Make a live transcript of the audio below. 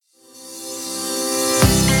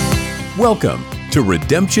Welcome to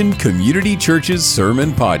Redemption Community Church's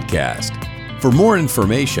Sermon Podcast. For more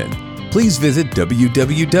information, please visit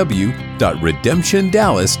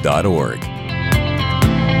www.redemptiondallas.org.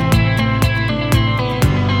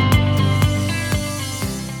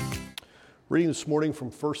 Reading this morning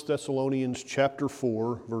from 1 Thessalonians chapter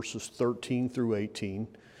 4, verses 13 through 18.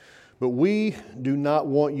 But we do not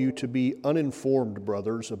want you to be uninformed,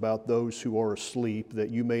 brothers, about those who are asleep,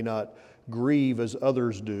 that you may not grieve as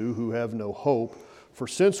others do who have no hope. For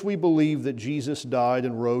since we believe that Jesus died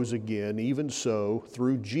and rose again, even so,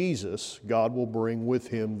 through Jesus, God will bring with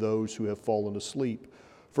him those who have fallen asleep.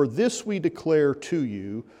 For this we declare to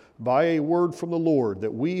you by a word from the Lord,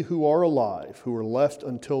 that we who are alive, who are left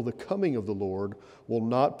until the coming of the Lord, will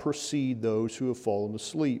not precede those who have fallen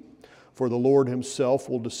asleep. For the Lord himself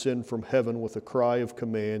will descend from heaven with a cry of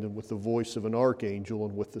command, and with the voice of an archangel,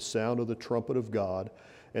 and with the sound of the trumpet of God,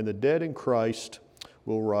 and the dead in Christ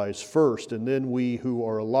will rise first. And then we who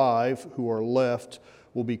are alive, who are left,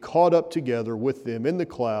 will be caught up together with them in the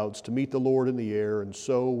clouds to meet the Lord in the air, and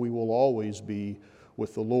so we will always be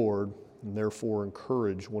with the Lord. And therefore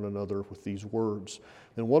encourage one another with these words.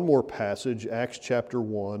 And one more passage, Acts chapter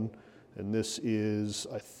 1, and this is,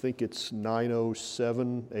 I think it's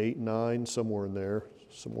 907, 8, 9, somewhere in there,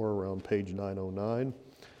 somewhere around page 909.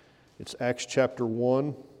 It's Acts chapter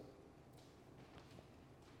 1.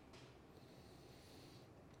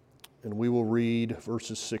 And we will read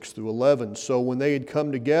verses 6 through 11. So when they had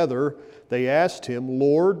come together, they asked him,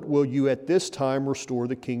 Lord, will you at this time restore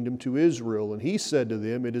the kingdom to Israel? And he said to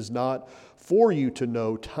them, it is not for you to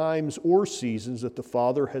know times or seasons that the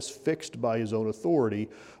Father has fixed by his own authority,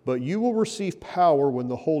 but you will receive power when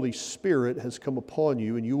the Holy Spirit has come upon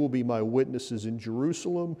you, and you will be my witnesses in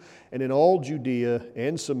Jerusalem and in all Judea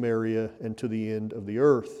and Samaria and to the end of the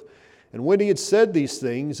earth. And when he had said these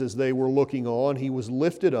things, as they were looking on, he was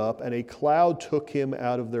lifted up, and a cloud took him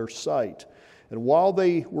out of their sight. And while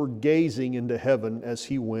they were gazing into heaven as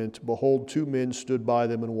he went, behold, two men stood by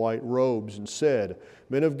them in white robes, and said,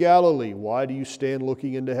 Men of Galilee, why do you stand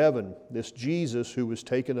looking into heaven? This Jesus, who was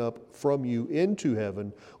taken up from you into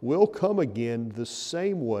heaven, will come again the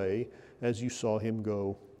same way as you saw him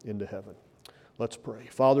go into heaven. Let's pray.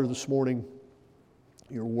 Father, this morning,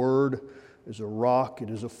 your word is a rock, it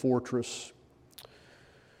is a fortress.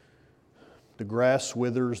 The grass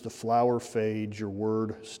withers, the flower fades, your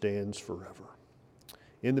word stands forever.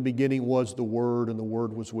 In the beginning was the Word, and the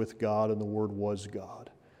Word was with God, and the Word was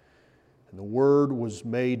God. And the Word was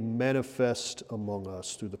made manifest among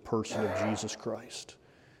us through the person of Jesus Christ.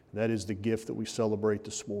 And that is the gift that we celebrate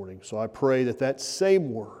this morning. So I pray that that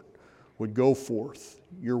same Word would go forth.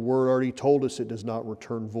 Your word already told us it does not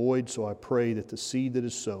return void, so I pray that the seed that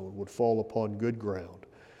is sown would fall upon good ground,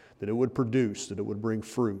 that it would produce, that it would bring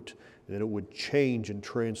fruit, and that it would change and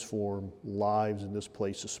transform lives in this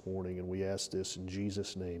place this morning. And we ask this in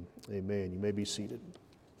Jesus' name. Amen. You may be seated.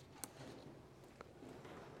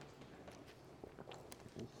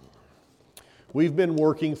 We've been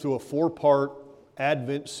working through a 4-part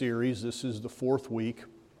Advent series. This is the 4th week.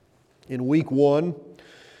 In week 1,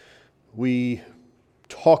 we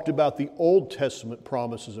talked about the Old Testament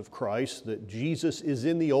promises of Christ, that Jesus is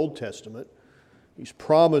in the Old Testament. He's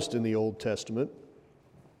promised in the Old Testament.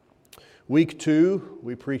 Week 2,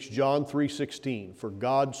 we preached John 3:16, for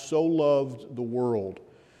God so loved the world.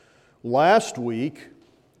 Last week,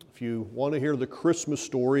 if you want to hear the Christmas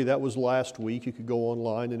story, that was last week. You could go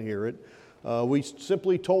online and hear it. We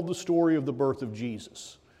simply told the story of the birth of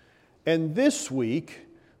Jesus. And this week,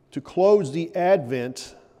 to close the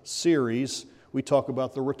Advent series, we talk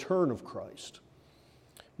about the return of Christ.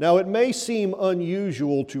 Now, it may seem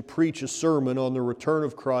unusual to preach a sermon on the return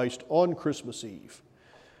of Christ on Christmas Eve.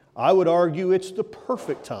 I would argue it's the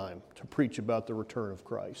perfect time to preach about the return of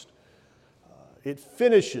Christ. It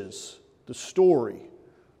finishes the story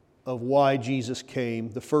of why Jesus came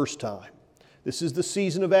the first time. This is the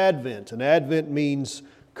season of Advent, and Advent means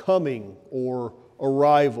coming or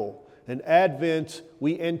arrival. And Advent,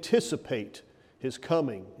 we anticipate His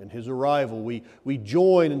coming and His arrival. We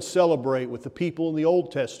join and celebrate with the people in the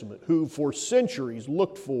Old Testament who for centuries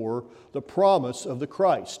looked for the promise of the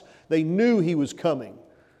Christ. They knew He was coming.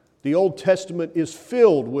 The Old Testament is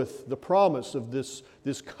filled with the promise of this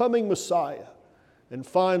coming Messiah. And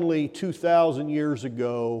finally, 2,000 years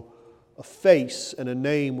ago, a face and a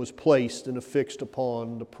name was placed and affixed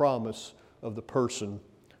upon the promise of the person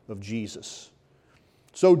of Jesus.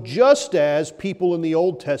 So just as people in the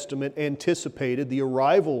Old Testament anticipated the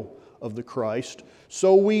arrival of the Christ,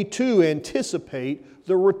 so we too anticipate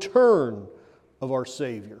the return of our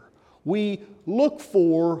Savior. We look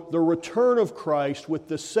for the return of Christ with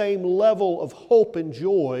the same level of hope and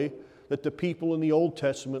joy that the people in the Old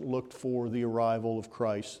Testament looked for the arrival of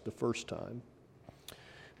Christ the first time.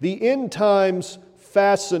 The end times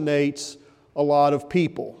fascinates a lot of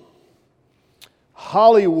people.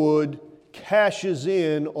 Hollywood cashes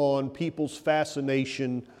in on people's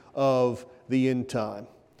fascination of the end time.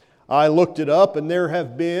 I looked it up, and there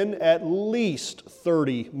have been at least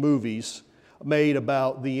 30 movies made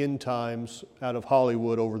about the end times out of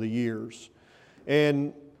Hollywood over the years.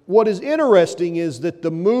 And what is interesting is that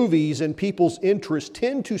the movies and people's interest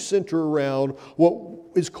tend to center around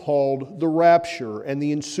what is called the rapture and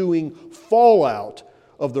the ensuing fallout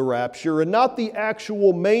of the rapture, and not the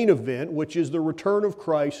actual main event, which is the return of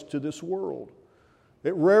Christ to this world.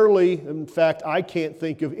 It rarely, in fact, I can't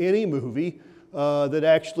think of any movie that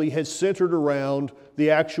actually has centered around the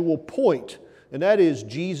actual point, and that is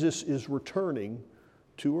Jesus is returning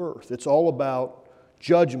to earth. It's all about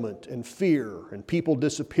judgment and fear and people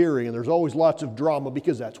disappearing, and there's always lots of drama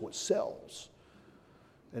because that's what sells.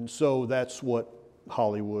 And so that's what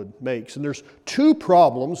Hollywood makes. And there's two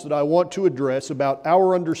problems that I want to address about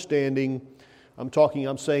our understanding.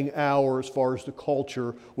 I'm saying our as far as the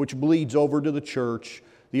culture, which bleeds over to the church,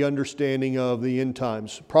 the understanding of the end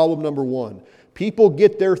times. Problem number one, people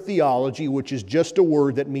get their theology, which is just a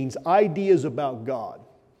word that means ideas about God.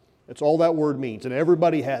 That's all that word means, and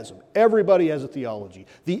everybody has them. Everybody has a theology.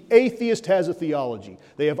 The atheist has a theology.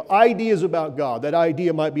 They have ideas about God. That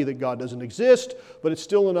idea might be that God doesn't exist, but it's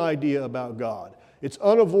still an idea about God. It's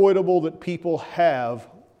unavoidable that people have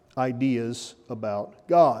ideas about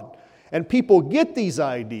God. And people get these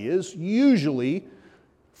ideas usually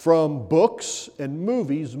from books and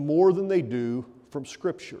movies more than they do from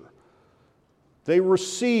Scripture. They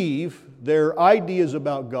receive their ideas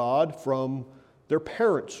about God from their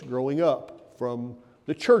parents growing up, from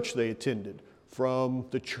the church they attended, from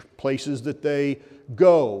the places that they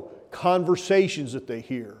go, conversations that they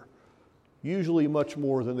hear. Usually much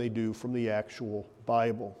more than they do from the actual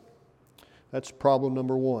Bible. That's problem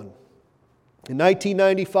number one. In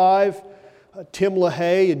 1995, Tim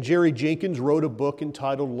LaHaye and Jerry Jenkins wrote a book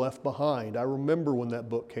entitled Left Behind. I remember when that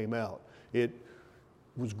book came out. It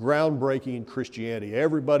was groundbreaking in Christianity.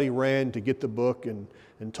 Everybody ran to get the book and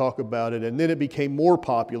talk about it. And then it became more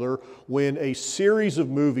popular when a series of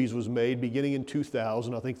movies was made beginning in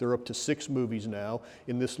 2000. I think they're up to 6 movies now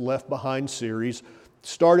in this Left Behind series.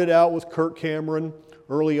 Started out with Kirk Cameron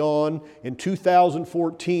early on. In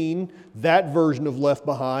 2014, that version of Left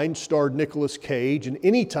Behind starred Nicolas Cage. And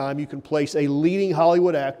anytime you can place a leading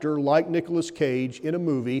Hollywood actor like Nicolas Cage in a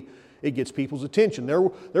movie, it gets people's attention.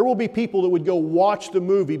 There will be people that would go watch the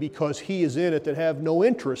movie because he is in it that have no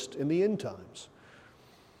interest in the end times.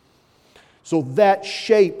 So that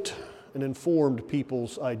shaped and informed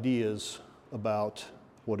people's ideas about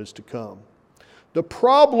what is to come. The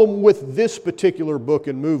problem with this particular book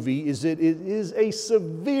and movie is that it is a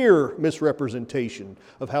severe misrepresentation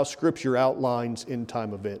of how Scripture outlines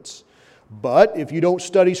end-time events. But if you don't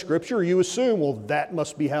study Scripture, you assume, well, that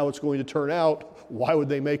must be how it's going to turn out. Why would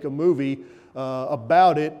they make a movie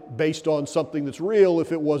about it based on something that's real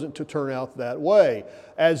if it wasn't to turn out that way?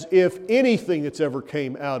 As if anything that's ever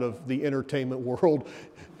came out of the entertainment world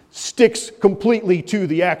sticks completely to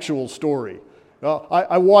the actual story.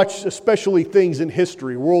 I watch especially things in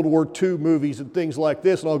history, World War II movies and things like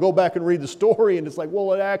this, and I'll go back and read the story, and it's like,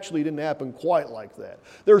 well, it actually didn't happen quite like that.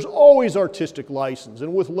 There's always artistic license,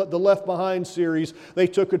 and with the Left Behind series, they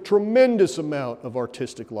took a tremendous amount of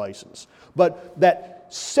artistic license. But that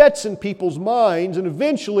sets in people's minds, and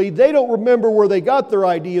eventually they don't remember where they got their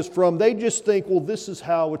ideas from. They just think, well, this is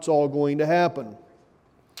how it's all going to happen.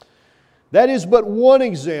 That is but one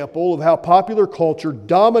example of how popular culture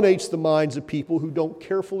dominates the minds of people who don't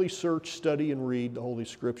carefully search, study, and read the Holy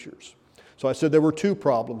Scriptures. So I said there were two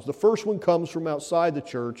problems. The first one comes from outside the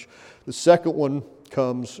church. The second one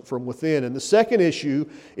comes from within. And the second issue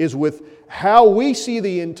is with how we see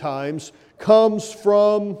the end times comes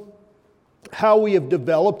from how we have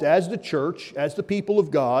developed as the church, as the people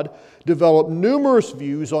of God, developed numerous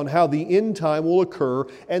views on how the end time will occur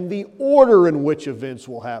and the order in which events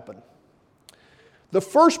will happen. The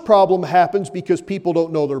first problem happens because people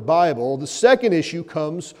don't know their Bible. The second issue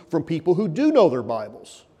comes from people who do know their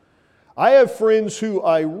Bibles. I have friends who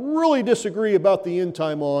I really disagree about the end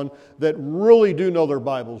time on that really do know their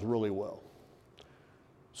Bibles really well.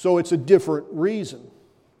 So it's a different reason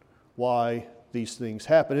why these things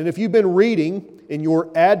happen. And if you've been reading in your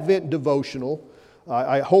Advent devotional,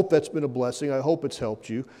 I hope that's been a blessing. I hope it's helped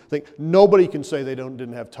you. I think nobody can say they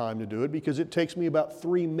didn't have time to do it because it takes me about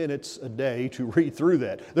 3 minutes a day to read through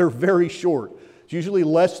that. They're very short. It's usually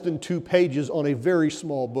less than 2 pages on a very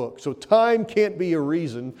small book. So time can't be a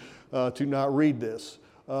reason to not read this.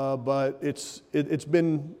 but it's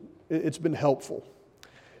been helpful.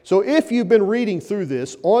 So if you've been reading through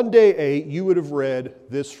this, on day 8, you would have read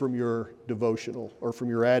this from your devotional, or from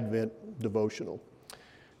your Advent devotional.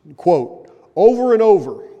 Quote, "Over and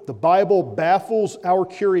over, the Bible baffles our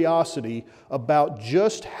curiosity about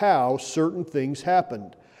just how certain things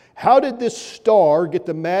happened. How did this star get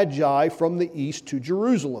the Magi from the east to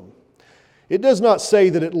Jerusalem? It does not say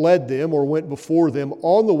that it led them or went before them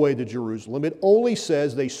on the way to Jerusalem. It only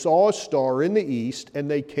says they saw a star in the east and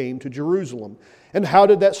they came to Jerusalem. And how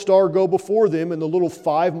did that star go before them in the little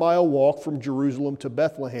 5-mile walk from Jerusalem to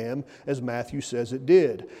Bethlehem, as Matthew says it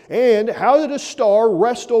did? And how did a star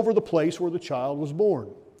rest over the place where the child was born?"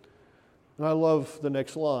 And I love the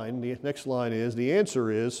next line. The next line is, the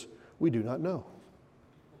answer is, we do not know.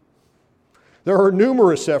 There are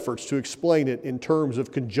numerous efforts to explain it in terms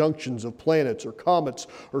of conjunctions of planets or comets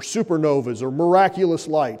or supernovas or miraculous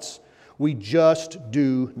lights. We just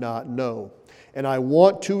do not know. And I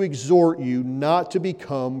want to exhort you not to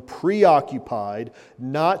become preoccupied,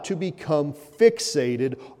 not to become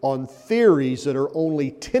fixated on theories that are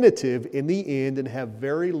only tentative in the end and have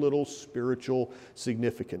very little spiritual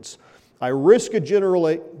significance. I risk a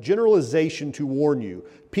generalization to warn you.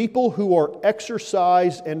 People who are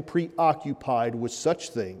exercised and preoccupied with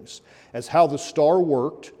such things as how the star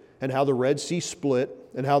worked and how the Red Sea split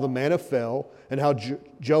and how the manna fell and how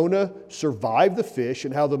Jonah survived the fish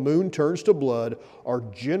and how the moon turns to blood are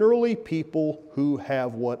generally people who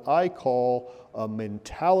have what I call a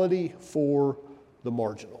mentality for the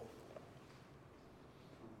marginal.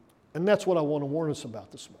 And that's what I want to warn us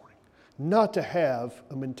about this morning. Not to have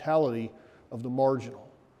a mentality of the marginal.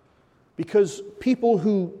 Because people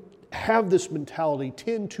who have this mentality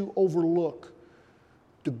tend to overlook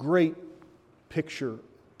the great picture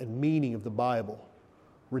and meaning of the Bible.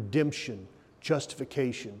 Redemption,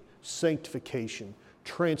 justification, sanctification,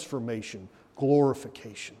 transformation,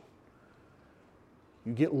 glorification.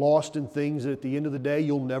 You get lost in things that at the end of the day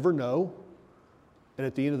you'll never know, and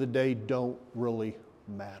at the end of the day don't really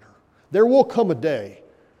matter. There will come a day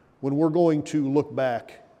when we're going to look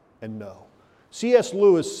back and know. C.S.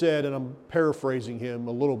 Lewis said, and I'm paraphrasing him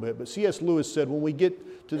a little bit, but C.S. Lewis said, when we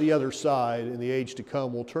get to the other side in the age to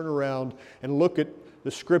come, we'll turn around and look at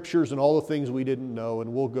the Scriptures and all the things we didn't know,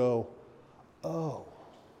 and we'll go, oh,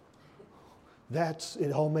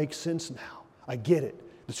 it all makes sense now. I get it.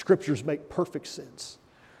 The Scriptures make perfect sense.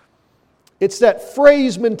 It's that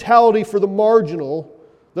phrase mentality for the marginal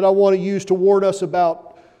that I want to use to warn us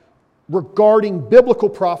about regarding biblical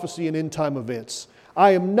prophecy and end-time events.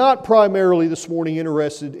 I am not primarily this morning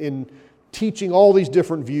interested in teaching all these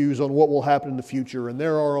different views on what will happen in the future, and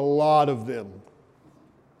there are a lot of them.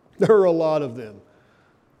 There are a lot of them.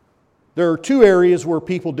 There are two areas where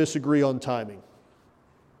people disagree on timing.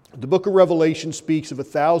 The book of Revelation speaks of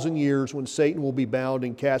 1,000 years when Satan will be bound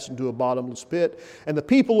and cast into a bottomless pit, and the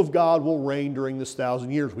people of God will reign during this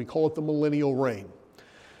 1,000 years. We call it the millennial reign.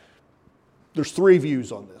 There's three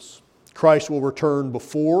views on this. Christ will return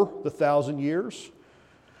before the 1,000 years.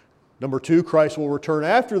 Number two, Christ will return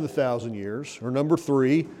after the 1,000 years. Or number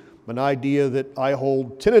three, an idea that I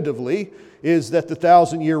hold tentatively, is that the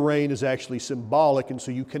 1,000-year reign is actually symbolic, and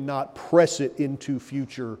so you cannot press it into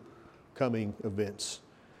future coming events.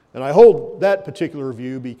 And I hold that particular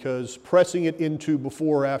view because pressing it into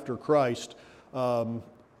before or after Christ,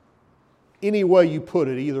 any way you put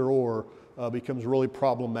it, either or, becomes really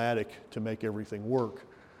problematic to make everything work.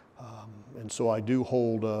 And so I do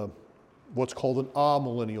hold what's called an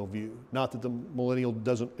amillennial view. Not that the millennial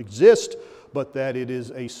doesn't exist, but that it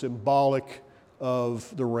is a symbolic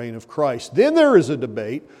of the reign of Christ. Then there is a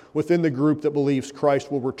debate within the group that believes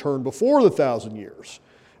Christ will return before the 1,000 years.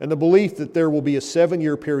 And the belief that there will be a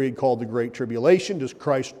 7-year period called the Great Tribulation. Does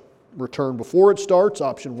Christ return before it starts?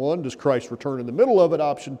 Option 1. Does Christ return in the middle of it?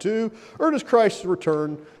 Option 2. Or does Christ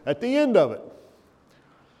return at the end of it?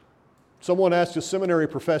 Someone asked a seminary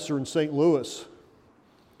professor in St. Louis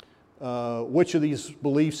which of these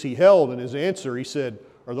beliefs he held, and his answer, he said,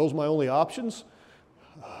 "Are those my only options?"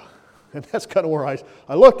 And that's kind of where I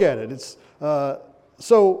look at it.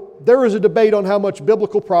 So there is a debate on how much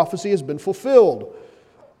biblical prophecy has been fulfilled.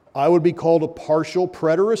 I would be called a partial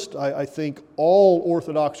preterist. I think all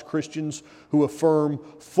Orthodox Christians who affirm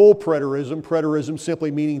full preterism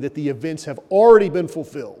simply meaning that the events have already been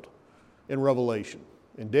fulfilled in Revelation.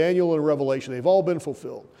 In Daniel and Revelation, they've all been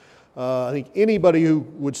fulfilled. I think anybody who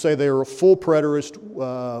would say they are a full preterist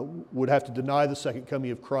would have to deny the second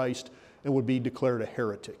coming of Christ and would be declared a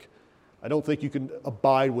heretic. I don't think you can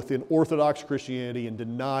abide within Orthodox Christianity and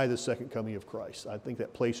deny the second coming of Christ. I think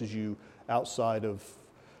that places you outside of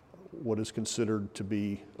what is considered to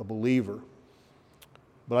be a believer.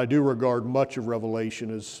 But I do regard much of Revelation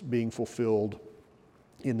as being fulfilled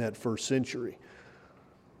in that first century,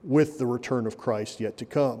 with the return of Christ yet to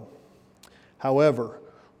come. However,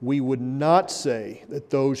 we would not say that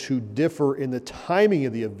those who differ in the timing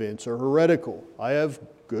of the events are heretical. I have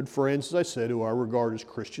good friends, as I said, who I regard as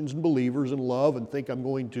Christians and believers in love and think I'm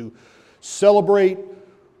going to celebrate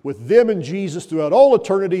with them and Jesus throughout all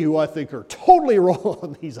eternity, who I think are totally wrong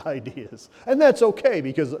on these ideas. And that's okay,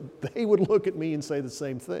 because they would look at me and say the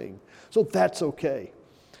same thing. So that's okay.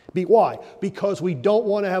 Why? Because we don't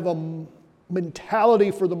want to have a mentality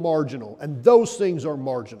for the marginal, and those things are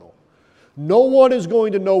marginal. No one is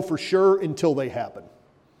going to know for sure until they happen.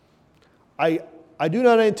 I do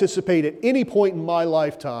not anticipate at any point in my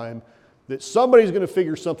lifetime that somebody's going to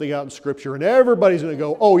figure something out in Scripture and everybody's going to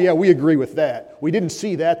go, oh yeah, we agree with that. We didn't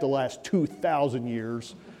see that the last 2,000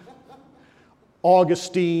 years.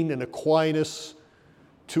 Augustine and Aquinas,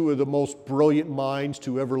 two of the most brilliant minds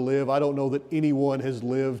to ever live. I don't know that anyone has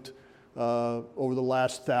lived over the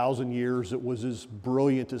last 1,000 years that was as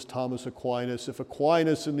brilliant as Thomas Aquinas. If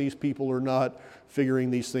Aquinas and these people are not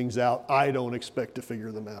figuring these things out, I don't expect to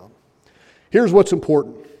figure them out. Here's what's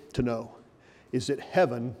important to know, is that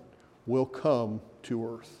heaven will come to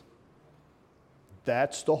earth.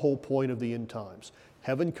 That's the whole point of the end times.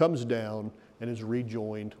 Heaven comes down and is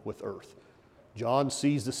rejoined with earth. John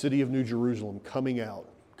sees the city of New Jerusalem coming out,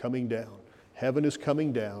 coming down. Heaven is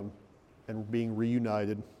coming down and being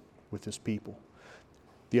reunited with His people.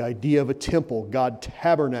 The idea of a temple, God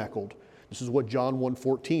tabernacled. This is what John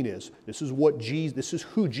 1:14 is. This is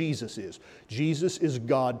who Jesus is. Jesus is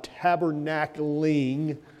God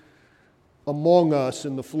tabernacling among us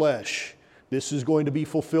in the flesh. This is going to be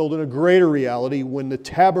fulfilled in a greater reality when the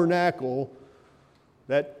tabernacle,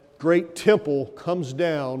 that great temple, comes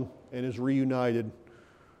down and is reunited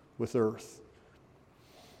with earth.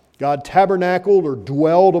 God tabernacled or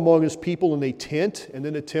dwelled among His people in a tent and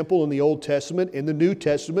then a temple in the Old Testament. In the New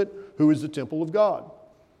Testament, who is the temple of God?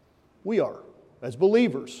 We are, as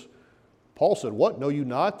believers. Paul said, what? Know you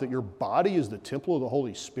not that your body is the temple of the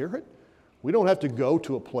Holy Spirit? We don't have to go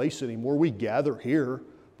to a place anymore. We gather here,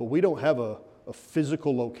 but we don't have a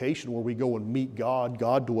physical location where we go and meet God.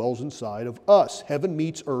 God dwells inside of us. Heaven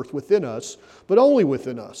meets earth within us, but only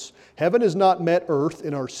within us. Heaven has not met earth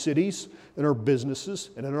in our cities, in our businesses,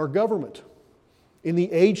 and in our government. In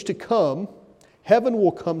the age to come, heaven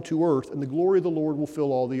will come to earth, and the glory of the Lord will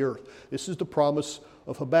fill all the earth. This is the promise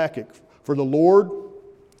of Habakkuk. For the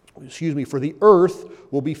earth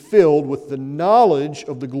will be filled with the knowledge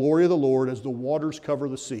of the glory of the Lord as the waters cover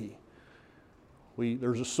the sea.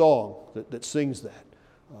 There's a song that sings that.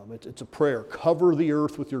 It's a prayer. Cover the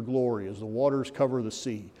earth with your glory as the waters cover the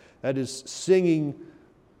sea. That is singing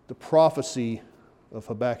the prophecy of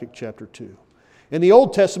Habakkuk chapter 2. In the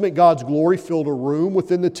Old Testament, God's glory filled a room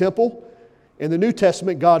within the temple. In the New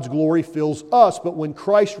Testament, God's glory fills us. But when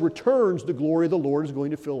Christ returns, the glory of the Lord is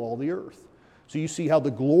going to fill all the earth. So you see how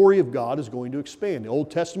the glory of God is going to expand. In the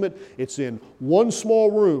Old Testament, it's in one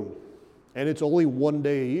small room, and it's only one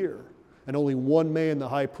day a year. And only one man, the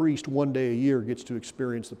high priest, one day a year gets to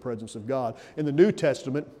experience the presence of God. In the New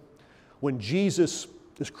Testament, when Jesus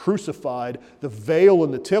is crucified, the veil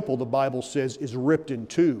in the temple, the Bible says, is ripped in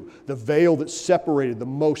two. The veil that separated the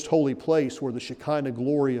most holy place where the Shekinah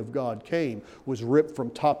glory of God came was ripped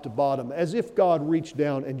from top to bottom, as if God reached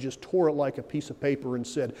down and just tore it like a piece of paper and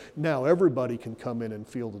said, now everybody can come in and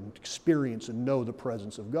feel and experience and know the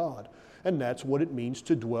presence of God. And that's what it means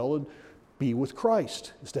to dwell and be with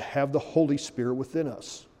Christ, is to have the Holy Spirit within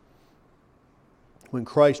us. When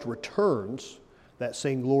Christ returns, that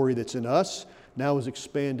same glory that's in us now is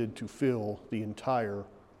expanded to fill the entire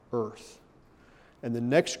earth. And the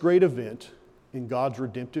next great event in God's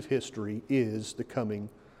redemptive history is the coming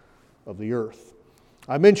of the earth.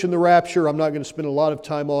 I mentioned the rapture. I'm not going to spend a lot of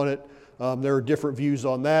time on it. There are different views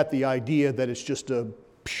on that. The idea that it's just a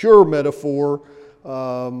pure metaphor.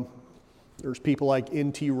 There's people like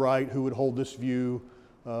N.T. Wright who would hold this view,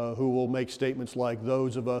 who will make statements like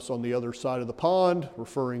those of us on the other side of the pond,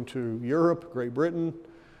 referring to Europe, Great Britain.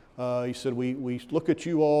 He said, we look at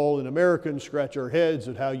you all in America and scratch our heads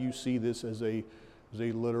at how you see this as a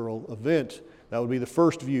literal event. That would be the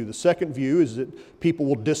first view. The second view is that people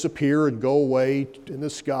will disappear and go away in the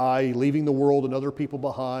sky, leaving the world and other people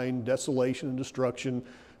behind, desolation and destruction.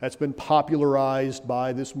 That's been popularized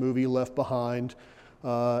by this movie, Left Behind.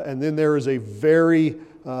 And then there is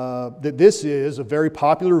this is a very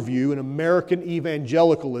popular view in American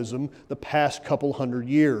evangelicalism the past couple hundred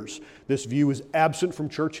years. This view is absent from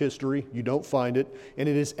church history. You don't find it. And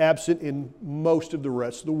it is absent in most of the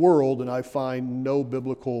rest of the world, and I find no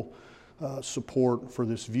biblical support for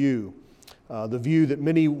this view. The view that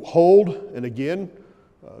many hold, and again,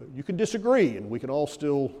 you can disagree, and we can all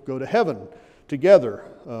still go to heaven together,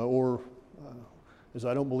 as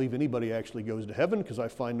I don't believe anybody actually goes to heaven, because I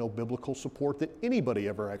find no biblical support that anybody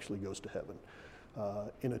ever actually goes to heaven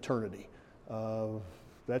in eternity.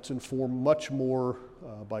 That's informed much more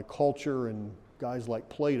by culture and guys like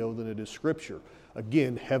Plato than it is Scripture.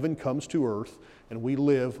 Again, heaven comes to earth, and we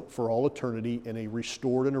live for all eternity in a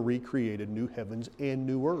restored and a recreated new heavens and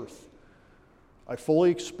new earth. I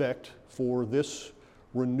fully expect for this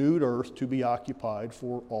renewed earth to be occupied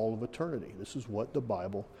for all of eternity. This is what the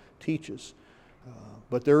Bible teaches.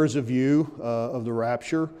 But there is a view of the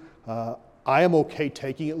rapture. I am okay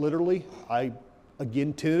taking it literally. I,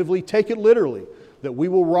 again, tentatively take it literally, that we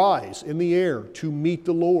will rise in the air to meet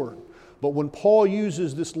the Lord. But when Paul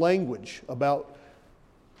uses this language about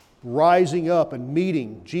rising up and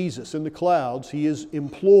meeting Jesus in the clouds, he is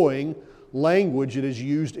employing language that is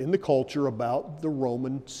used in the culture about the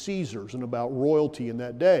Roman Caesars and about royalty in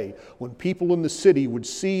that day. When people in the city would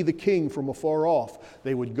see the king from afar off,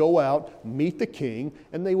 they would go out, meet the king,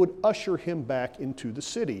 and they would usher him back into the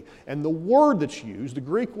city. And the word that's used, the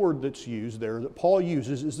Greek word that's used there that Paul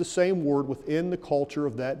uses, is the same word within the culture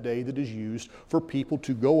of that day that is used for people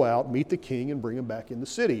to go out, meet the king, and bring him back in the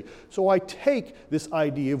city. So I take this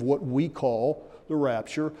idea of what we call the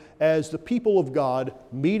rapture as the people of God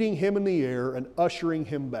meeting him in the air and ushering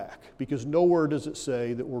him back, because nowhere does it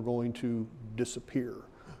say that we're going to disappear.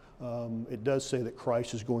 It does say that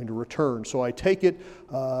Christ is going to return. So I take it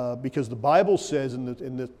because the Bible says in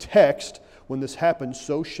the text, when this happens,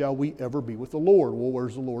 so shall we ever be with the Lord. Well,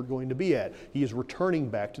 where's the Lord going to be at? He is returning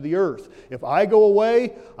back to the earth. If I go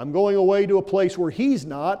away, I'm going away to a place where he's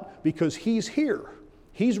not, because he's here.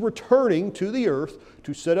 He's returning to the earth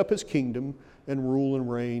to set up his kingdom and rule and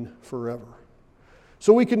reign forever.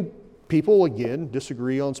 So people again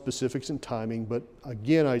disagree on specifics and timing, but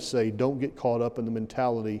again I say don't get caught up in the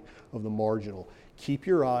mentality of the marginal. Keep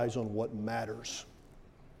your eyes on what matters.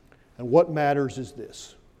 And what matters is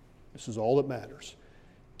this. This is all that matters.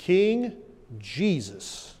 King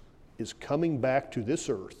Jesus is coming back to this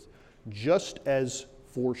earth just as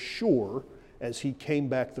for sure as he came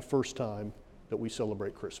back the first time that we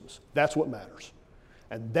celebrate Christmas. That's what matters.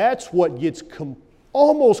 And that's what gets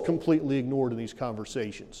almost completely ignored in these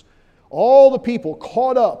conversations. All the people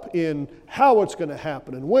caught up in how it's going to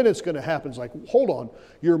happen and when it's going to happen. It's like, hold on,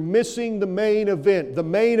 you're missing the main event. The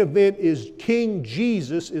main event is King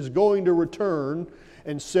Jesus is going to return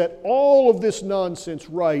and set all of this nonsense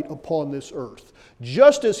right upon this earth.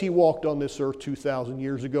 Just as he walked on this earth 2,000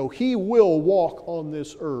 years ago, he will walk on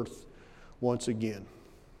this earth once again.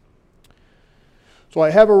 So I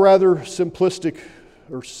have a rather simplistic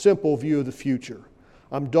or simple view of the future.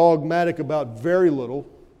 I'm dogmatic about very little.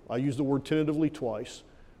 I use the word tentatively twice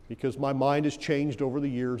because my mind has changed over the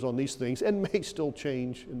years on these things and may still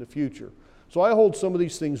change in the future. So I hold some of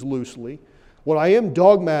these things loosely. What I am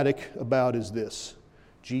dogmatic about is this: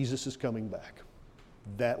 Jesus is coming back.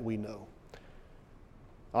 That we know.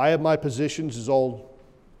 I have my positions, as all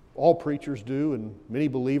preachers do, and many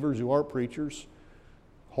believers who aren't preachers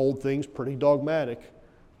hold things pretty dogmatic.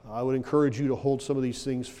 I would encourage you to hold some of these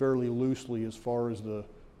things fairly loosely as far as the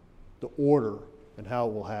order and how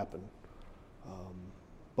it will happen.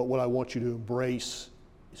 But what I want you to embrace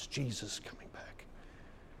is Jesus coming back.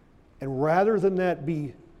 And rather than that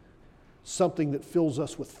be something that fills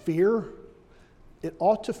us with fear, it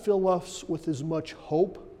ought to fill us with as much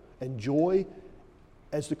hope and joy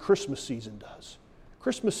as the Christmas season does.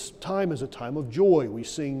 Christmas time is a time of joy. We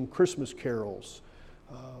sing Christmas carols.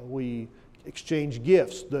 We exchange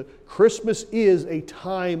gifts. The Christmas is a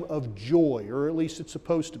time of joy, or at least it's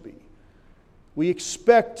supposed to be. We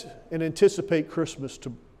expect and anticipate Christmas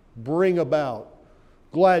to bring about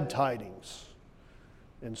glad tidings.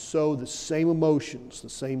 And so the same emotions, the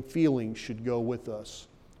same feelings should go with us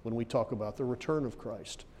when we talk about the return of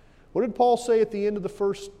Christ. What did Paul say at the end of the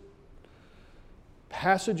first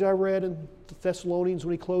passage I read in the Thessalonians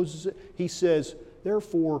when he closes it? He says,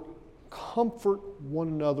 therefore, comfort one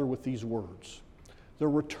another with these words. The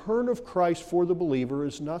return of Christ for the believer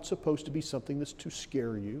is not supposed to be something that's to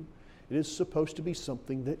scare you. It is supposed to be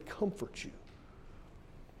something that comforts you.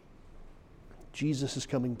 Jesus is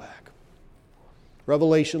coming back.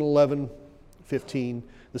 Revelation 11:15.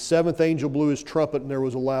 The seventh angel blew his trumpet, and there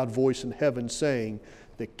was a loud voice in heaven saying,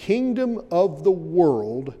 the kingdom of the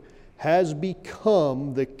world has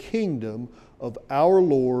become the kingdom of our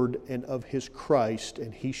Lord and of his Christ,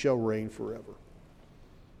 and he shall reign forever.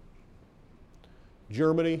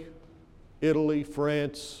 Germany, Italy,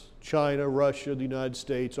 France, China, Russia, the United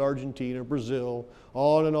States, Argentina, Brazil,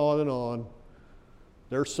 on and on and on.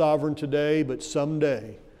 They're sovereign today, but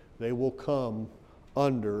someday they will come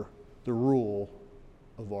under the rule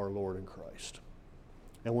of our Lord and Christ.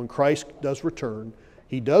 And when Christ does return,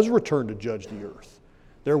 He does return to judge the earth.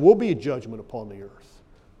 There will be a judgment upon the earth.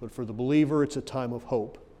 But for the believer, it's a time of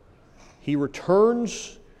hope. He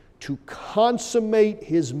returns to consummate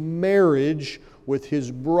His marriage with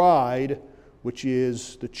His bride, which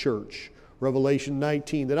is the church. Revelation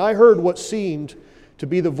 19. Then I heard what seemed to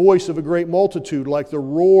be the voice of a great multitude, like the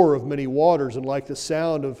roar of many waters, and like the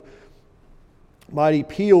sound of mighty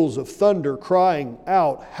peals of thunder, crying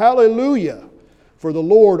out, Hallelujah! For the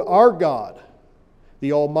Lord our God,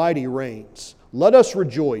 the Almighty, reigns. Let us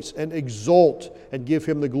rejoice and exult and give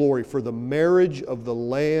Him the glory, for the marriage of the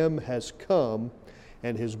Lamb has come,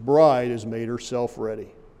 and His bride has made herself ready.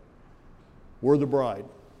 We're the bride.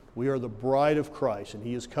 We are the bride of Christ, and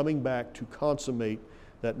He is coming back to consummate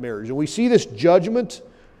that marriage. And we see this judgment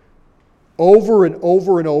over and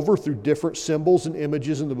over and over through different symbols and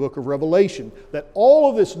images in the book of Revelation. That all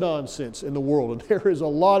of this nonsense in the world, and there is a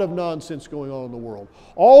lot of nonsense going on in the world,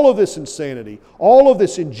 all of this insanity, all of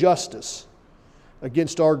this injustice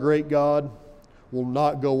against our great God will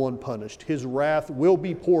not go unpunished. His wrath will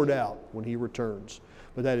be poured out when He returns.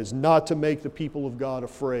 But that is not to make the people of God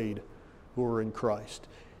afraid who are in Christ.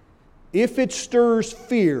 If it stirs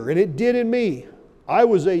fear, and it did in me, I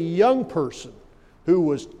was a young person who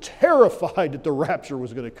was terrified that the rapture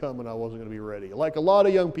was going to come and I wasn't going to be ready, like a lot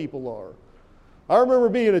of young people are. I remember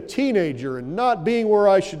being a teenager and not being where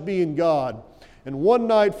I should be in God. And one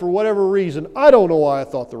night, for whatever reason, I don't know why I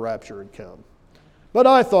thought the rapture had come, but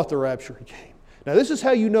I thought the rapture had came. Now, this is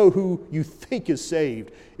how you know who you think is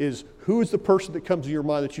saved, is who is the person that comes to your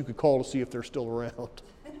mind that you could call to see if they're still around.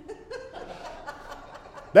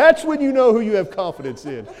 That's when you know who you have confidence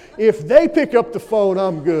in. If they pick up the phone,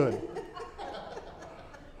 I'm good.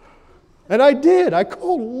 And I did. I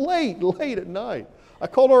called late at night. I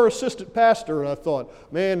called our assistant pastor and I thought,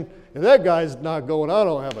 man, if that guy's not going, I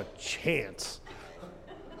don't have a chance.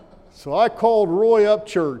 So I called Roy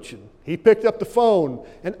Upchurch and he picked up the phone,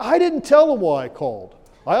 and I didn't tell him why I called.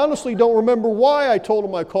 I honestly don't remember why I told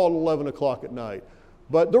him I called at 11 o'clock at night.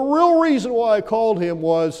 But the real reason why I called him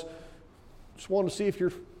was, just wanted to see if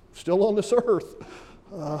you're still on this earth.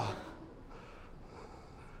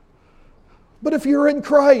 But if you're in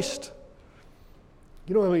Christ,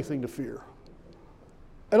 you don't have anything to fear.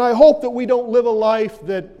 And I hope that we don't live a life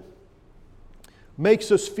that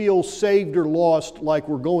makes us feel saved or lost, like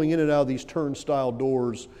we're going in and out of these turnstile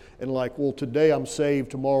doors and like, well, today I'm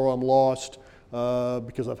saved, tomorrow I'm lost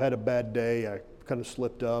because I've had a bad day, I kind of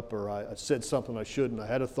slipped up, or I said something I shouldn't, I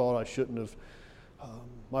had a thought I shouldn't have.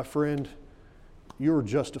 My friend, you are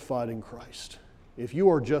justified in Christ. If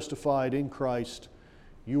you are justified in Christ,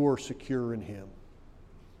 you are secure in Him.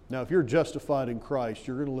 Now, if you're justified in Christ,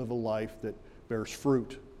 you're going to live a life that bears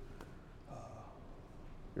fruit.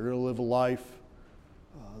 You're going to live a life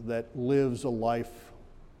that lives a life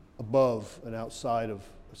above and outside of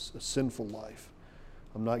a sinful life.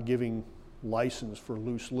 I'm not giving license for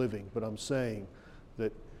loose living, but I'm saying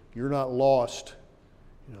that you're not lost.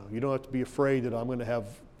 You don't have to be afraid that I'm going to have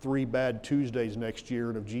 3 bad Tuesdays next year,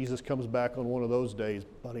 and if Jesus comes back on one of those days,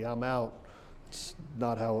 buddy, I'm out. It's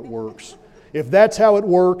not how it works. If that's how it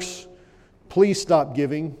works, please stop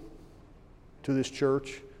giving to this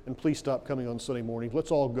church, and please stop coming on Sunday mornings. Let's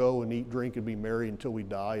all go and eat, drink, and be merry until we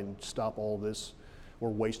die and stop all this. We're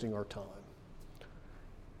wasting our time.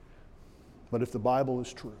 But if the Bible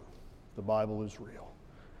is true, the Bible is real,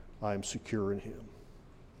 I am secure in Him.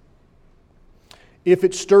 If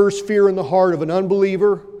it stirs fear in the heart of an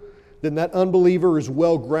unbeliever, then that unbeliever is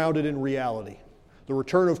well grounded in reality. The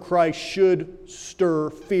return of Christ should stir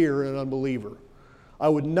fear in an unbeliever. I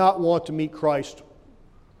would not want to meet Christ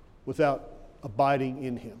without abiding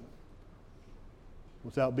in Him,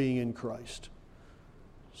 without being in Christ.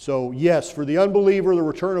 So yes, for the unbeliever, the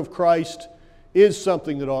return of Christ is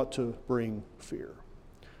something that ought to bring fear.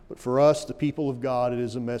 But for us, the people of God, it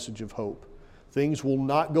is a message of hope. Things will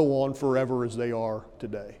not go on forever as they are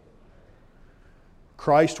today.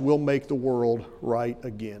 Christ will make the world right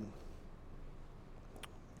again.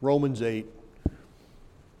 Romans 8,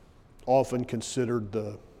 often considered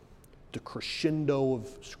the crescendo of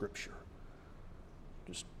Scripture.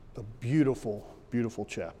 Just a beautiful, beautiful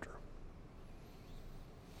chapter.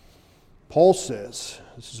 Paul says,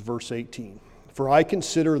 this is verse 18, "For I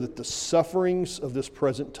consider that the sufferings of this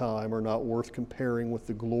present time are not worth comparing with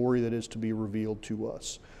the glory that is to be revealed to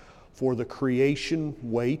us. For the creation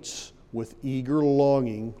waits with eager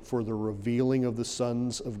longing for the revealing of the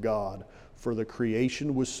sons of God. For the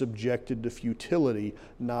creation was subjected to futility,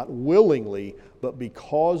 not willingly, but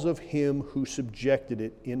because of him who subjected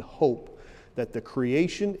it, in hope that the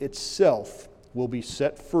creation itself will be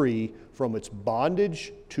set free from its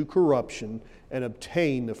bondage to corruption and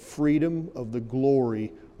obtain the freedom of the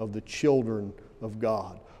glory of the children of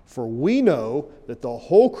God. For we know that the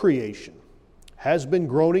whole creation has been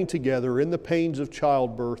groaning together in the pains of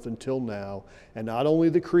childbirth until now, and not only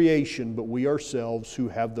the creation, but we ourselves who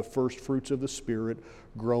have the first fruits of the Spirit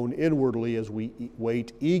groan inwardly as we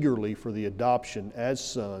wait eagerly for the adoption as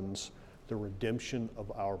sons, the redemption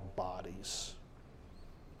of our bodies.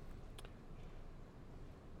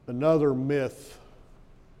 Another myth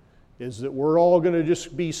is that we're all going to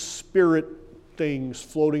just be spirit things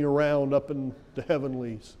floating around up in the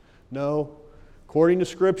heavenlies. No, according to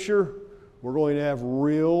Scripture, we're going to have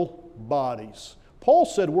real bodies. Paul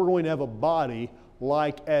said we're going to have a body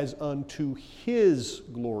like as unto his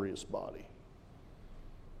glorious body.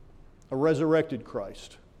 A resurrected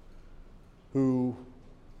Christ who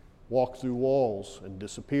walked through walls and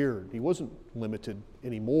disappeared. He wasn't limited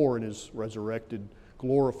anymore in his resurrected,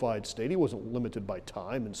 glorified state. He wasn't limited by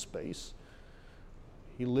time and space.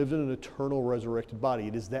 He lived in an eternal resurrected body.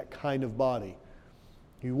 It is that kind of body.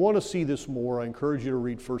 If you want to see this more, I encourage you to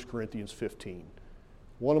read 1 Corinthians 15.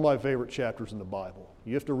 One of my favorite chapters in the Bible.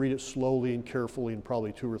 You have to read it slowly and carefully and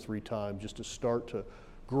probably 2 or 3 times just to start to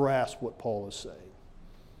grasp what Paul is saying.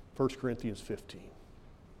 1 Corinthians 15.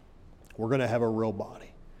 We're going to have a real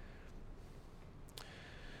body.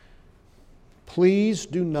 Please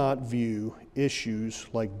do not view issues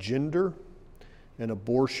like gender and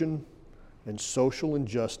abortion and social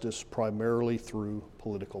injustice primarily through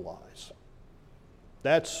political eyes.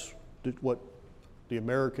 That's what the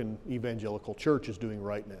American evangelical church is doing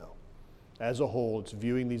right now. As a whole, it's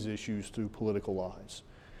viewing these issues through political eyes.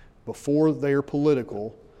 Before they are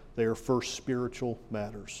political, they are first spiritual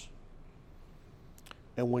matters.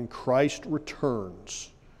 And when Christ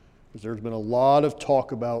returns, because there's been a lot of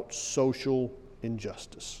talk about social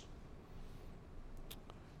injustice.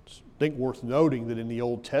 I think worth noting that in the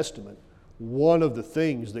Old Testament, one of the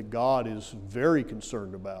things that God is very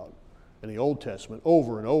concerned about in the Old Testament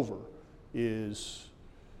over and over is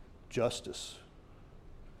justice.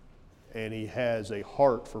 And he has a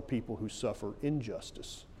heart for people who suffer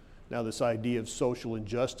injustice. Now, this idea of social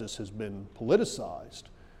injustice has been politicized,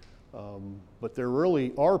 but there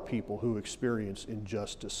really are people who experience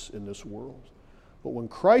injustice in this world. But when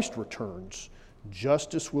Christ returns,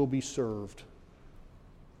 justice will be served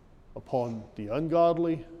upon the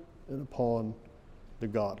ungodly and upon the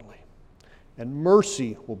godly. And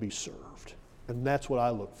mercy will be served. And that's what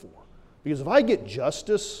I look for. Because if I get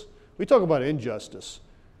justice, we talk about injustice.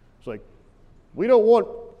 It's like, we don't want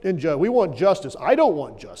injustice. We want justice. I don't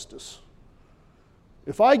want justice.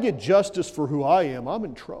 If I get justice for who I am, I'm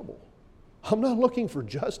in trouble. I'm not looking for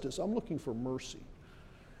justice. I'm looking for mercy.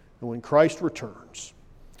 And when Christ returns,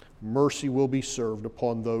 mercy will be served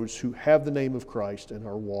upon those who have the name of Christ and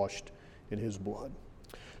are washed in his blood.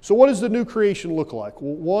 So what does the new creation look like?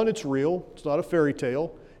 Well, one, it's real. It's not a fairy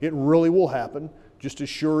tale. It really will happen. Just as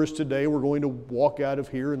sure as today we're going to walk out of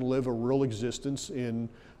here and live a real existence in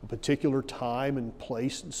a particular time and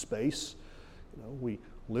place and space. You know, we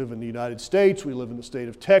live in the United States. We live in the state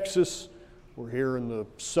of Texas. We're here in the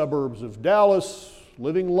suburbs of Dallas,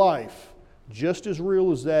 living life. Just as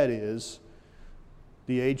real as that is,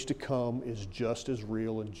 the age to come is just as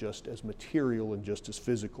real and just as material and just as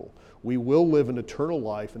physical. We will live an eternal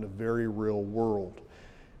life in a very real world.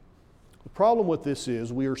 The problem with this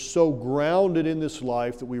is we are so grounded in this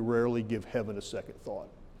life that we rarely give heaven a second thought.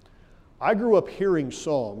 I grew up hearing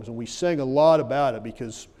songs, and we sang a lot about it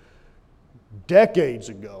because decades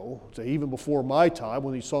ago, say even before my time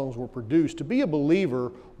when these songs were produced, to be a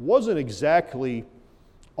believer wasn't exactly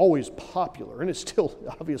always popular, and it still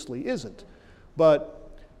obviously isn't.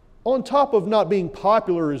 But on top of not being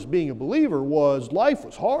popular as being a believer life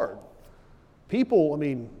was hard.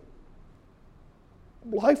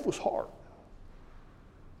 Life was hard.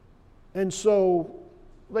 And so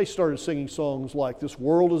they started singing songs like, "This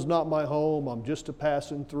world is not my home, I'm just a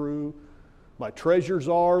passing through. My treasures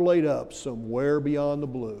are laid up somewhere beyond the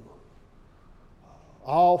blue.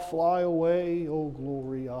 I'll fly away, oh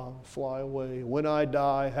glory, I'll fly away. When I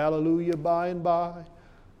die, hallelujah, by and by,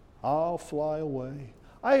 I'll fly away."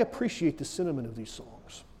 I appreciate the sentiment of these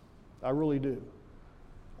songs. I really do.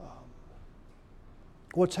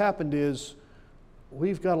 What's happened is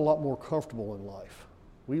we've got a lot more comfortable in life.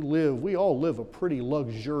 We all live a pretty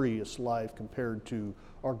luxurious life compared to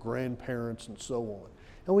our grandparents and so on.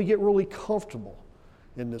 And we get really comfortable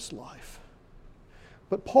in this life.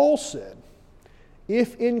 But Paul said,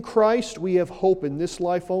 If in Christ we have hope in this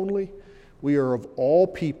life only, we are of all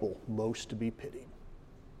people most to be pitied.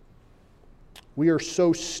 We are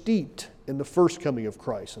so steeped in the first coming of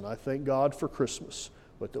Christ, and I thank God for Christmas,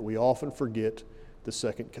 but that we often forget the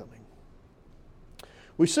second coming.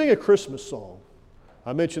 We sing a Christmas song.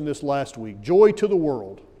 I mentioned this last week. Joy to the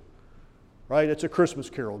world. Right? It's a Christmas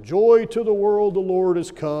carol. Joy to the world, the Lord has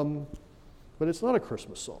come. But it's not a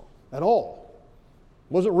Christmas song at all.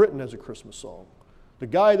 It wasn't written as a Christmas song. The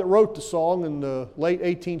guy that wrote the song in the late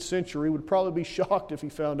 18th century would probably be shocked if he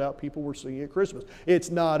found out people were singing at Christmas. It's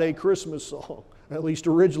not a Christmas song. At least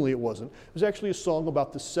originally it wasn't. It was actually a song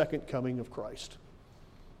about the second coming of Christ.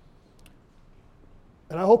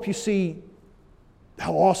 And I hope you see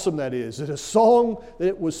how awesome that is. That a song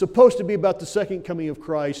that was supposed to be about the second coming of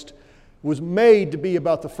Christ was made to be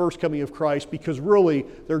about the first coming of Christ, because really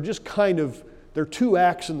they're two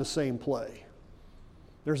acts in the same play.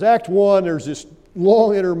 There's Act 1, there's this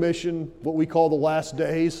long intermission, what we call the last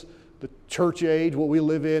days, the church age, what we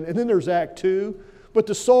live in, and then there's Act 2, but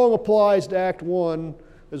the song applies to Act 1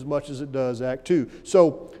 as much as it does Act 2.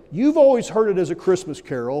 So you've always heard it as a Christmas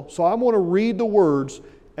carol, so I'm going to read the words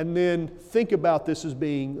and then think about this as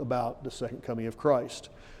being about the second coming of Christ.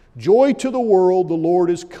 Joy to the world, the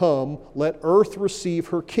Lord is come. Let earth receive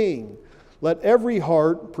her King. Let every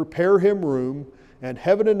heart prepare him room, and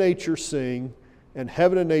heaven and nature sing, and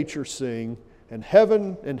heaven and nature sing, and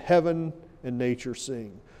heaven and nature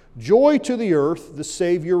sing. Joy to the earth, the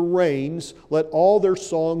Savior reigns. Let all their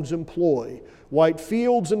songs employ. White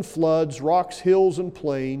fields and floods, rocks, hills, and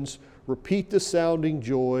plains, repeat the sounding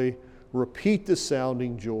joy. Repeat the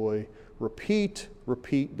sounding joy. Repeat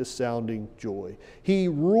the sounding joy. He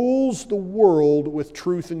rules the world with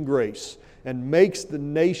truth and grace, and makes the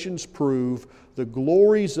nations prove the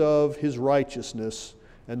glories of His righteousness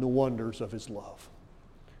and the wonders of His love.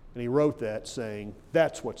 And he wrote that saying,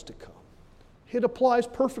 that's what's to come. It applies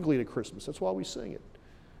perfectly to Christmas. That's why we sing it.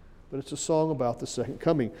 But it's a song about the second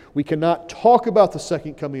coming. We cannot talk about the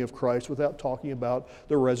second coming of Christ without talking about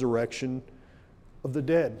the resurrection of the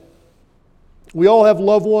dead. We all have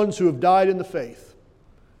loved ones who have died in the faith.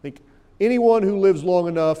 I think anyone who lives long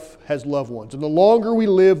enough has loved ones. And the longer we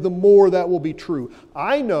live, the more that will be true.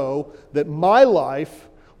 I know that my life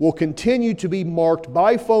will continue to be marked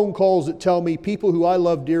by phone calls that tell me people who I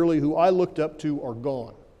love dearly, who I looked up to, are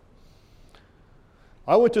gone.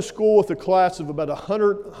 I went to school with a class of about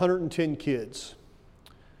 110 kids.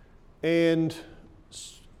 And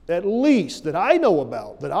at least that I know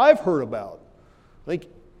about, that I've heard about, I think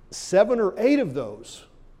 7 or 8 of those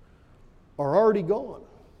are already gone.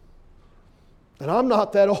 And I'm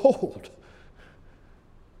not that old.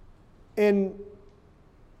 And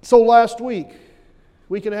so last week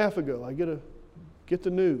and a half ago, I get the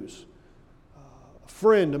news. A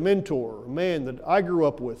friend, a mentor, a man that I grew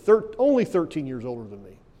up with, only 13 years older than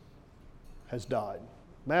me, has died.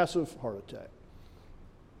 Massive heart attack.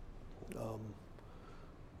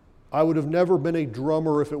 I would have never been a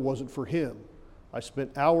drummer if it wasn't for him. I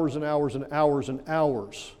spent hours and hours and hours and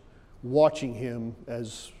hours watching him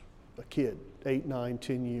as a kid, 8, 9,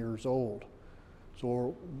 10 years old.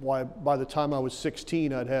 So by the time I was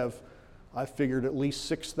 16, I figured at least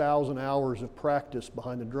 6,000 hours of practice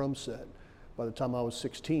behind the drum set by the time I was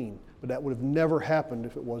 16. But that would have never happened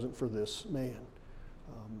if it wasn't for this man.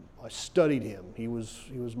 I studied him. He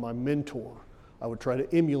was my mentor. I would try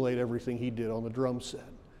to emulate everything he did on the drum set.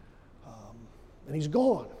 And he's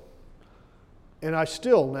gone. And I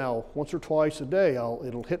still now, once or twice a day,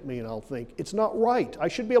 it'll hit me and I'll think, it's not right. I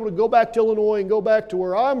should be able to go back to Illinois and go back to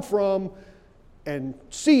where I'm from and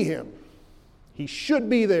see him. He should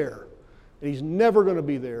be there. And he's never going to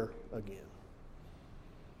be there again.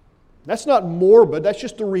 That's not morbid, that's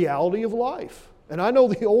just the reality of life. And I know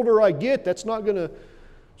the older I get, that's only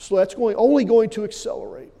going to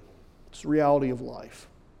accelerate. It's the reality of life.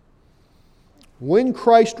 When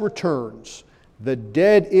Christ returns, the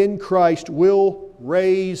dead in Christ will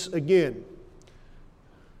raise again.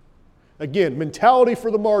 Again, mentality for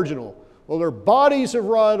the marginal. Well, their bodies have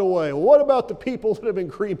rotted away. Well, what about the people that have been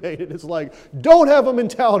cremated? It's like, don't have a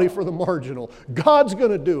mentality for the marginal. God's going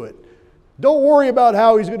to do it. Don't worry about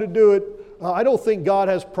how He's going to do it. I don't think God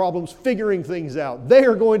has problems figuring things out. They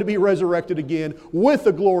are going to be resurrected again with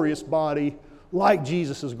a glorious body, like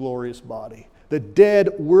Jesus' glorious body. The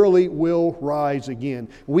dead really will rise again.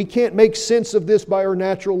 We can't make sense of this by our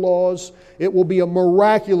natural laws. It will be a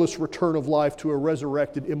miraculous return of life to a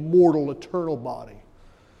resurrected, immortal, eternal body.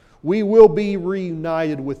 We will be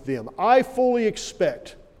reunited with them. I fully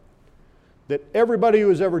expect that everybody who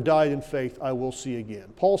has ever died in faith I will see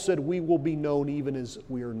again. Paul said we will be known even as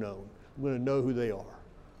we are known. I'm going to know who they are.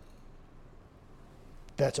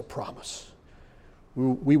 That's a promise.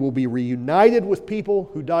 We will be reunited with people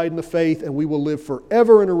who died in the faith, and we will live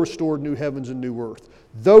forever in a restored new heavens and new earth.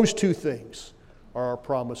 Those two things are our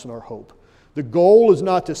promise and our hope. The goal is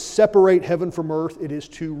not to separate heaven from earth, it is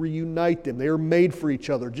to reunite them. They are made for each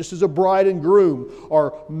other, just as a bride and groom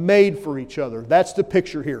are made for each other. That's the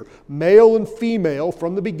picture here. Male and female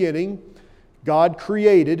from the beginning, God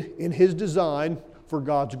created in His design for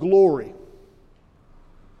God's glory.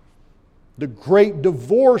 The great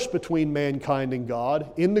divorce between mankind and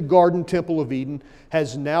God in the garden temple of Eden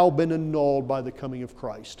has now been annulled by the coming of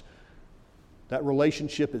Christ. That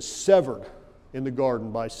relationship is severed in the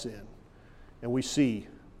garden by sin. And we see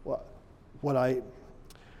what I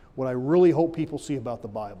really hope people see about the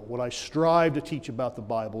Bible, what I strive to teach about the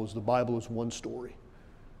Bible is one story.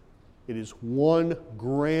 It is one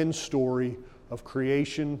grand story of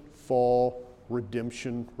creation, fall,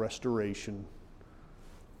 redemption, restoration.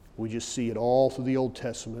 We just see it all through the Old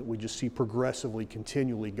Testament. We just see progressively,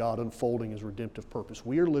 continually, God unfolding His redemptive purpose.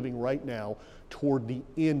 We are living right now toward the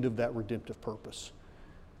end of that redemptive purpose.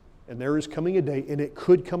 And there is coming a day, and it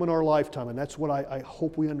could come in our lifetime, and that's what I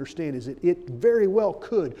hope we understand, is that it very well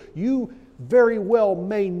could. You very well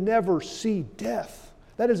may never see death.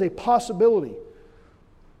 That is a possibility.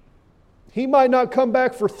 He might not come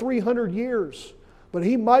back for 300 years, but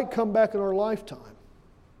He might come back in our lifetime.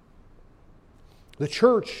 The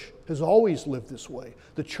church has always lived this way.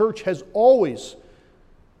 The church has always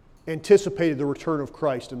anticipated the return of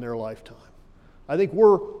Christ in their lifetime. I think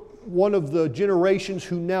we're one of the generations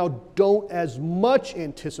who now don't as much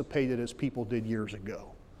anticipate it as people did years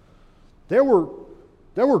ago. There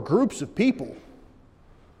were groups of people.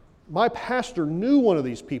 My pastor knew one of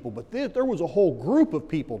these people, but there was a whole group of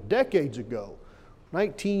people decades ago,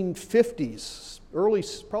 1950s, early,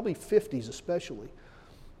 probably 50s especially,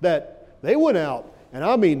 that they went out, and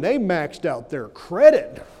I mean, they maxed out their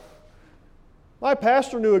credit. My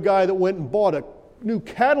pastor knew a guy that went and bought a new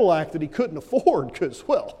Cadillac that he couldn't afford because,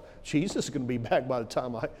 well, Jesus is going to be back by the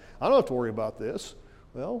time I don't have to worry about this.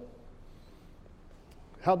 Well,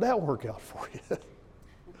 how'd that work out for you?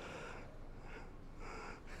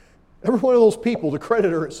 Every one of those people, the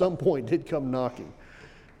creditor at some point did come knocking.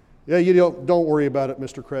 Yeah, you don't worry about it,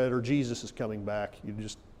 Mr. Creditor. Jesus is coming back. You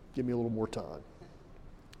just give me a little more time.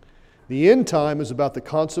 The end time is about the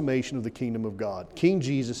consummation of the kingdom of God. King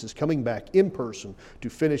Jesus is coming back in person to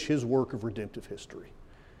finish His work of redemptive history.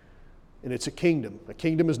 And it's a kingdom. A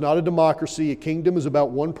kingdom is not a democracy. A kingdom is about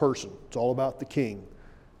one person. It's all about the king.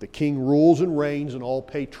 The king rules and reigns, and all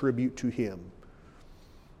pay tribute to Him.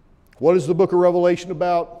 What is the book of Revelation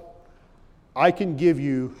about? I can give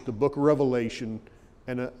you the book of Revelation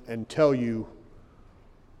and tell you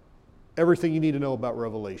everything you need to know about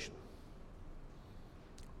Revelation.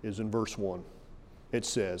 Is in verse 1. It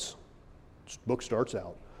says, this book starts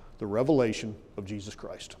out, the revelation of Jesus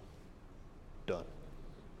Christ. Done.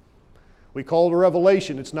 We call it a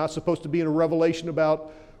revelation. It's not supposed to be a revelation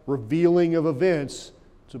about revealing of events.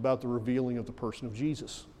 It's about the revealing of the person of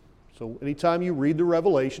Jesus. So anytime you read the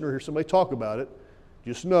Revelation or hear somebody talk about it,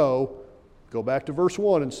 just know, go back to verse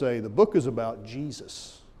 1 and say, the book is about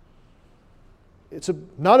Jesus. It's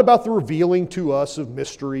not about the revealing to us of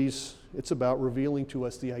mysteries. It's about revealing to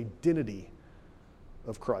us the identity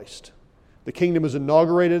of Christ. The kingdom is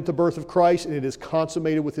inaugurated at the birth of Christ, and it is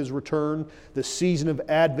consummated with His return. The season of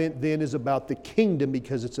Advent then is about the kingdom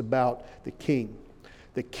because it's about the King.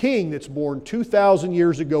 The King that's born 2,000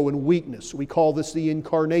 years ago in weakness. We call this the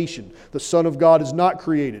incarnation. The Son of God is not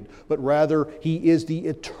created, but rather He is the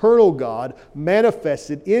eternal God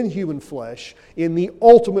manifested in human flesh in the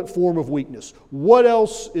ultimate form of weakness. What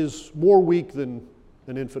else is more weak than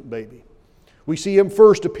an infant baby? We see Him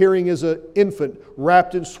first appearing as an infant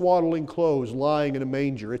wrapped in swaddling clothes, lying in a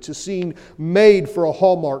manger. It's a scene made for a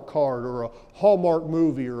Hallmark card or a Hallmark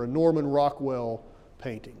movie or a Norman Rockwell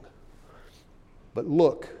painting. But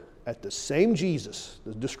look at the same Jesus,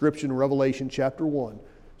 the description in Revelation chapter 1.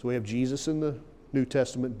 So we have Jesus in the New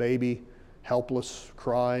Testament, baby, helpless,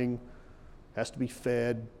 crying, has to be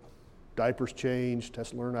fed, diapers changed,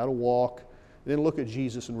 has to learn how to walk. And then look at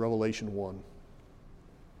Jesus in Revelation 1.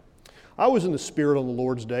 I was in the Spirit on the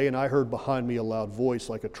Lord's day, and I heard behind me a loud voice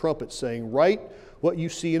like a trumpet saying, "Write what you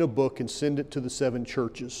see in a book and send it to the 7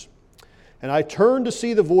 churches." And I turned to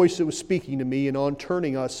see the voice that was speaking to me, and on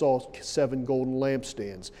turning I saw 7 golden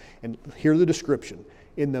lampstands. And hear the description.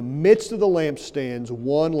 In the midst of the lampstands,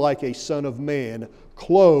 one like a son of man,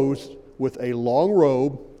 clothed with a long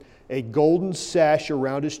robe, a golden sash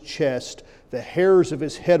around his chest. The hairs of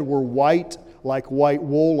his head were white, like white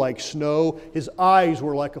wool, like snow. His eyes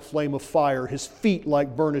were like a flame of fire. His feet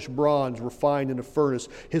like burnished bronze refined in a furnace.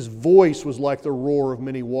 His voice was like the roar of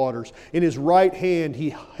many waters. In his right hand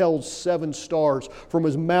he held 7 stars. From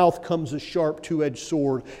his mouth comes a sharp two-edged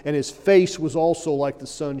sword, and his face was also like the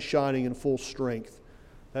sun shining in full strength.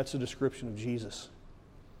 That's a description of Jesus.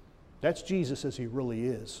 That's Jesus as he really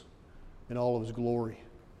is in all of his glory.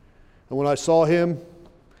 And when I saw him,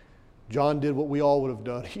 John did what we all would have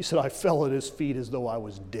done. He said, I fell at his feet as though I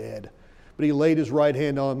was dead. But he laid his right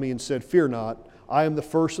hand on me and said, Fear not, I am the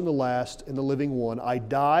first and the last and the living one. I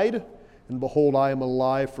died, and behold, I am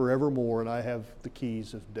alive forevermore, and I have the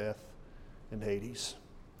keys of death and Hades.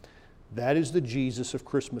 That is the Jesus of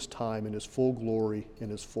Christmas time in his full glory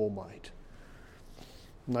and his full might.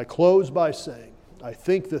 And I close by saying, I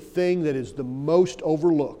think the thing that is the most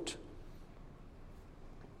overlooked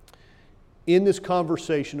in this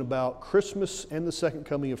conversation about Christmas and the second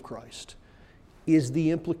coming of Christ is the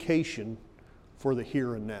implication for the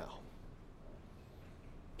here and now.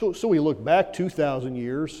 So we look back 2,000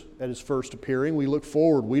 years at his first appearing. We look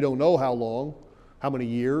forward, we don't know how long, how many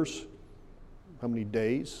years, how many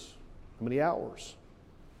days, how many hours.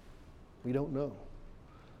 We don't know.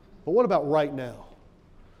 But what about right now?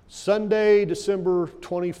 Sunday, December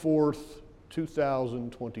 24th,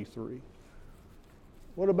 2023.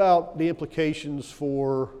 What about the implications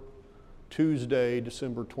for Tuesday,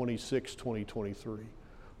 December 26, 2023?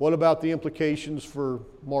 What about the implications for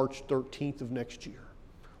March 13th of next year?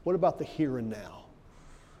 What about the here and now?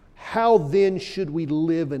 How then should we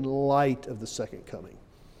live in light of the second coming?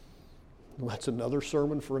 Well, that's another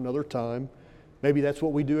sermon for another time. Maybe that's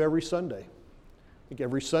what we do every Sunday. I think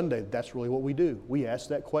every Sunday, that's really what we do. We ask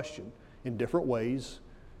that question in different ways.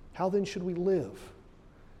 How then should we live?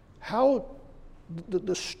 How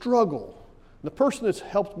the struggle, the person that's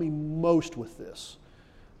helped me most with this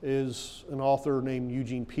is an author named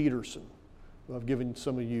Eugene Peterson. I've given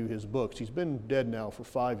some of you his books. He's been dead now for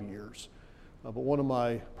 5 years, but one of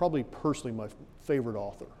my, probably personally my favorite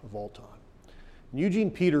author of all time. And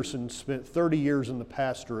Eugene Peterson spent 30 years in the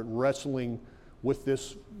pastorate wrestling with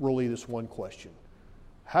this one question.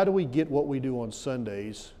 How do we get what we do on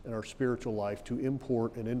Sundays in our spiritual life to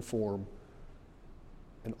import and inform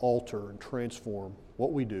and alter and transform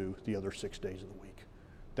what we do the other 6 days of the week?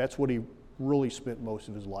 That's what he really spent most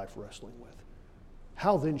of his life wrestling with.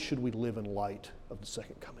 How then should we live in light of the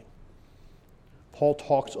second coming? Paul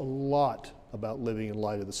talks a lot about living in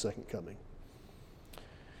light of the second coming.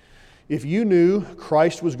 If you knew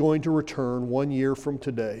Christ was going to return 1 year from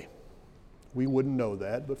today, we wouldn't know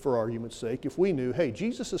that, but for argument's sake, if we knew, hey,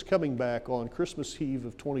 Jesus is coming back on Christmas Eve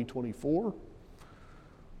of 2024,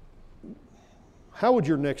 how would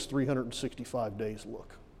your next 365 days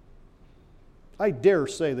look? I dare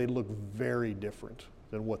say they'd look very different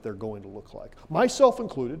than what they're going to look like. Myself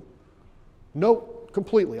included. No,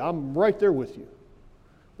 completely. I'm right there with you.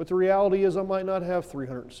 But the reality is I might not have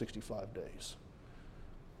 365 days.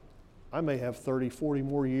 I may have 30, 40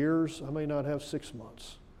 more years. I may not have 6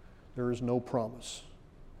 months. There is no promise.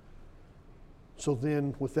 So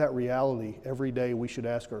then, with that reality, every day we should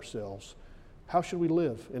ask ourselves, how should we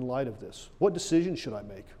live in light of this? What decisions should I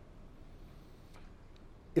make?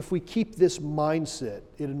 If we keep this mindset,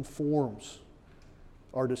 it informs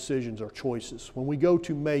our decisions, our choices. When we go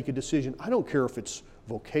to make a decision, I don't care if it's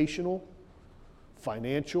vocational,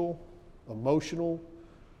 financial, emotional,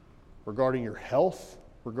 regarding your health,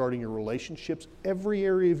 regarding your relationships, every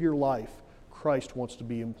area of your life, Christ wants to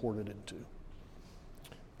be imported into.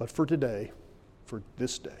 But for today, for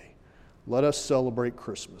this day, let us celebrate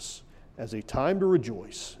Christmas as a time to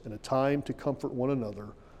rejoice and a time to comfort one another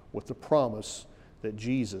with the promise that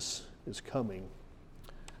Jesus is coming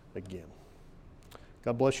again.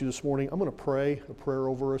 God bless you this morning. I'm going to pray a prayer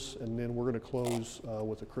over us, and then we're going to close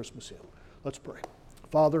with a Christmas hymn. Let's pray.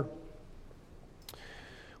 Father,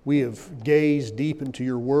 we have gazed deep into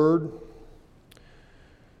your word.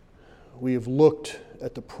 We have looked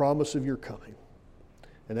at the promise of your coming,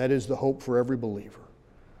 and that is the hope for every believer.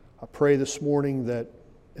 I pray this morning that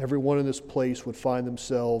everyone in this place would find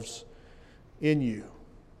themselves in you,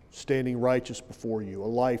 standing righteous before you, a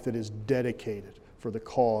life that is dedicated for the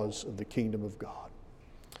cause of the kingdom of God.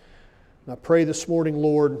 And I pray this morning,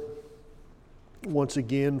 Lord, once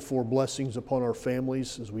again for blessings upon our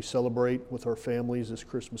families as we celebrate with our families this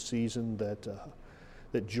Christmas season,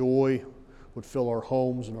 that joy would fill our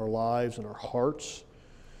homes and our lives and our hearts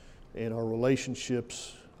and our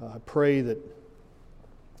relationships. I pray that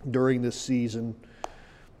during this season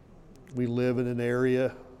we live in an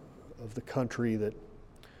area of the country that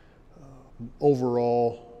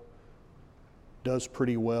overall does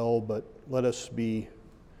pretty well, but let us be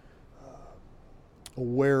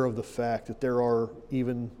aware of the fact that there are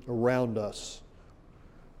even around us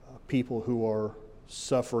people who are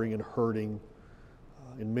suffering and hurting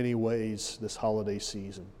in many ways this holiday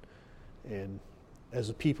season. And as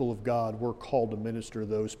a people of God, we're called to minister to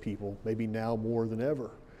those people, maybe now more than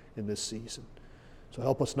ever in this season. So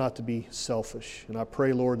help us not to be selfish. And I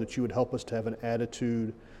pray, Lord, that you would help us to have an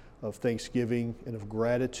attitude of thanksgiving and of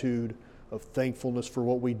gratitude, of thankfulness for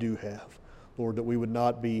what we do have. Lord, that we would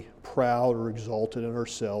not be proud or exalted in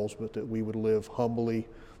ourselves, but that we would live humbly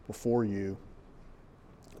before you,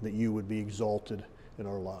 that you would be exalted in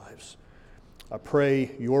our lives. I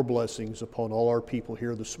pray your blessings upon all our people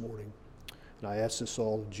here this morning. And I ask this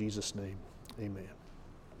all in Jesus' name. Amen.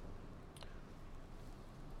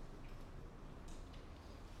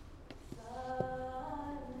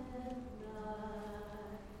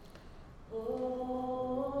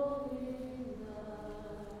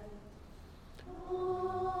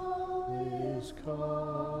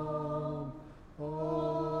 Come,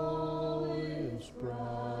 all is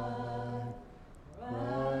bright,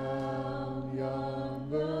 round yon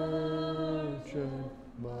virgin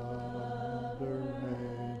mother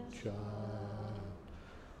and child.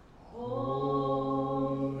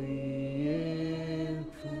 Holy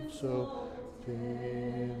infant, so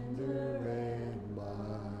tender and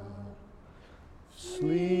mild,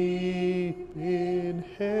 sleep in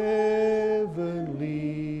heavenly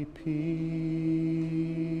peace.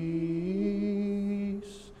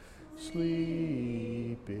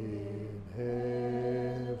 Sleep in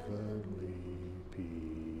heavenly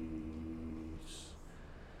peace.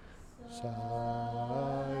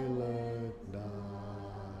 Silent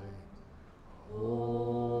night,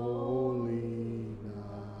 holy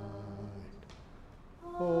night,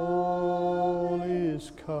 all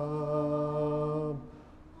is calm,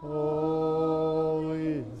 all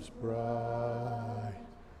is bright,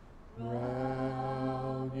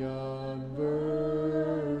 round yon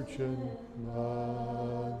virgin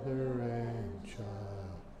mother and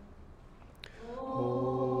child.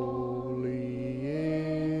 Holy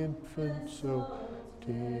infant, so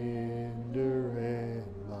tender and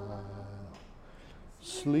mild,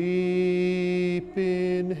 sleep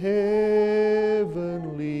in heavenly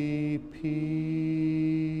peace.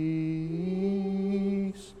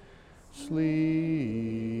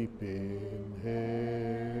 Sleep in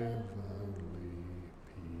heavenly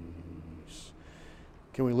peace.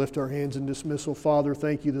 Can we lift our hands in dismissal? Father,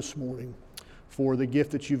 thank you this morning for the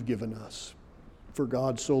gift that you've given us. For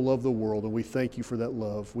God so loved the world, and we thank you for that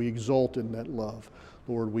love. We exult in that love.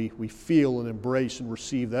 Lord, we feel and embrace and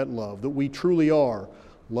receive that love, that we truly are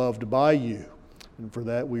loved by you. And for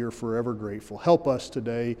that, we are forever grateful. Help us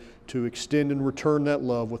today to extend and return that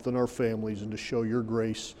love within our families and to show your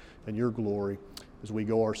grace and your glory as we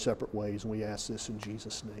go our separate ways. And we ask this in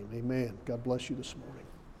Jesus' name. Amen. God bless you this morning.